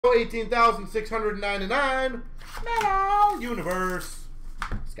18,699 Metal Universe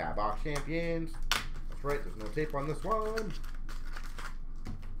Skybox Champions. That's right, there's no tape on this one.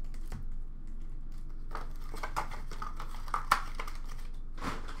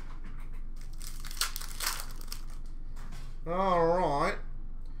 Alright.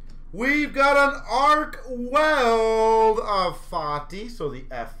 We've got an Arc Weld of Fati, so the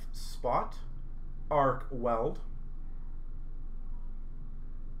F spot. Arc Weld.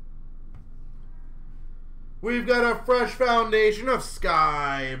 We've got a fresh foundation of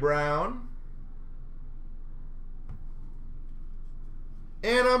Sky Brown.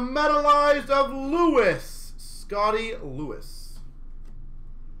 And a metallized of Lewis. Scotty Lewis.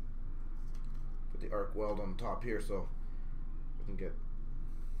 Put the Arc Weld on top here so we can get...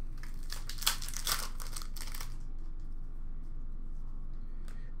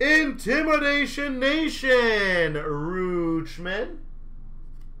 Intimidation Nation. Roochman.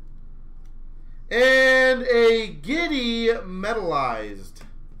 And a Giddy metallized.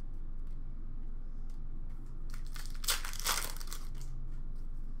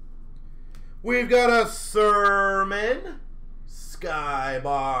 We've got a Sermon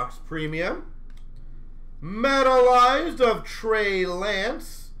Skybox Premium. Metallized of Trey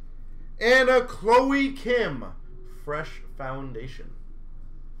Lance. And a Chloe Kim Fresh Foundation.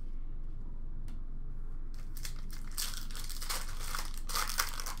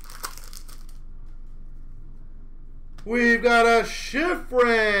 We've got a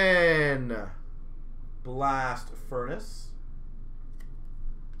Schifrin Blast Furnace.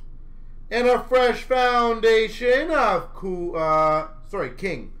 And a fresh foundation of King. I was going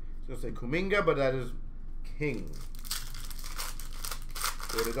to say Kuminga, but that is King.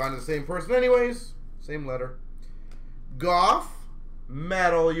 Would have gone to the same person anyways. Same letter. Goff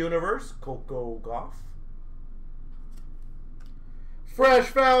Metal Universe. Coco Goff. Fresh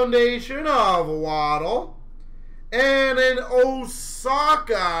foundation of Waddle. And an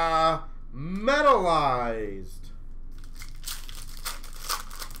Osaka metallized.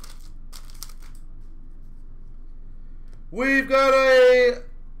 We've got a...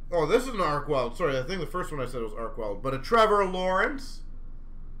 Oh, this is an Arc Weld. Sorry, I think the first one I said was Arc Weld. But a Trevor Lawrence.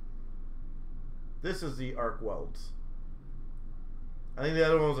 This is the Arc Welds. I think the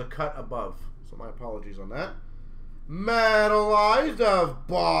other one was a cut above. So my apologies on that. Metallized of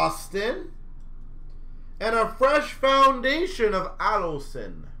Boston. And a fresh foundation of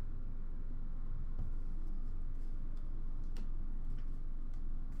Allison.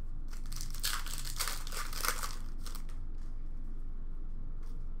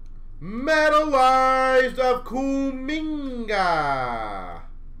 Metallized of Kuminga.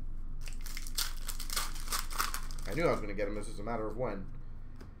 I knew I was going to get him. This is a matter of when.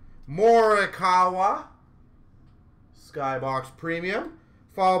 Morikawa. Skybox Premium.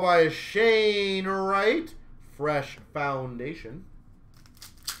 Followed by a Shane Wright Fresh Foundation.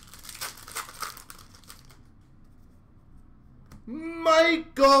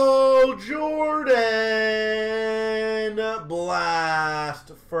 Michael Jordan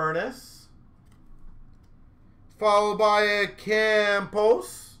Blast Furnace. Followed by a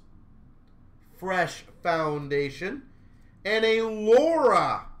Campos Fresh Foundation. And a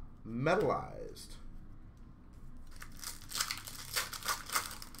Laura metallized.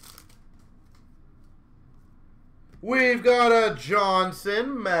 We've got a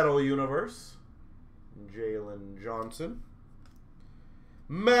Johnson Metal Universe. Jalen Johnson.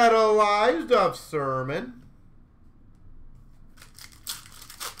 Metallized of Sermon.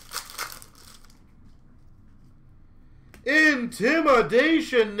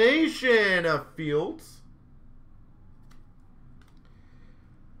 Intimidation Nation of Fields.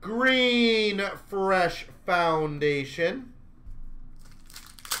 Green Fresh Foundation.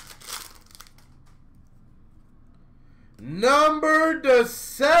 Numbered to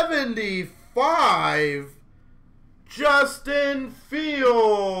 75, Justin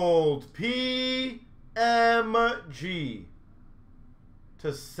Field, PMG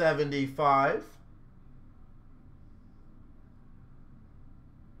to 75.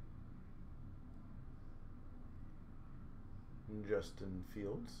 Justin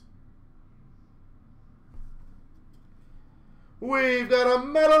Fields. We've got a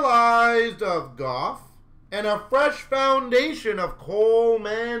metallized of Goff. And a fresh foundation of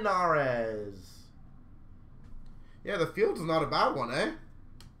Colmenares. Yeah, the Fields is not a bad one, eh?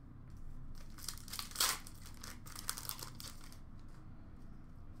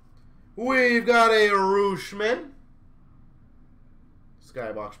 We've got a Rooshman.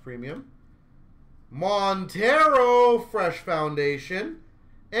 Skybox Premium. Montero Fresh Foundation.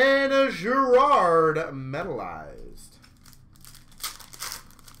 And a Girard metallized.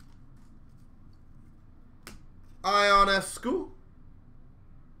 Ionescu,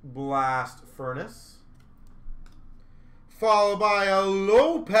 Blast Furnace, followed by a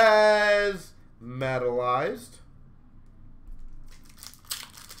Lopez, metallized.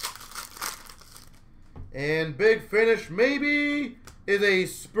 And big finish maybe is a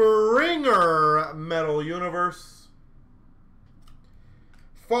Springer Metal Universe,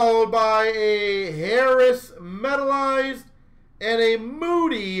 followed by a Harris metallized and a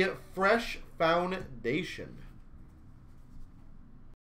Moody Fresh Foundation.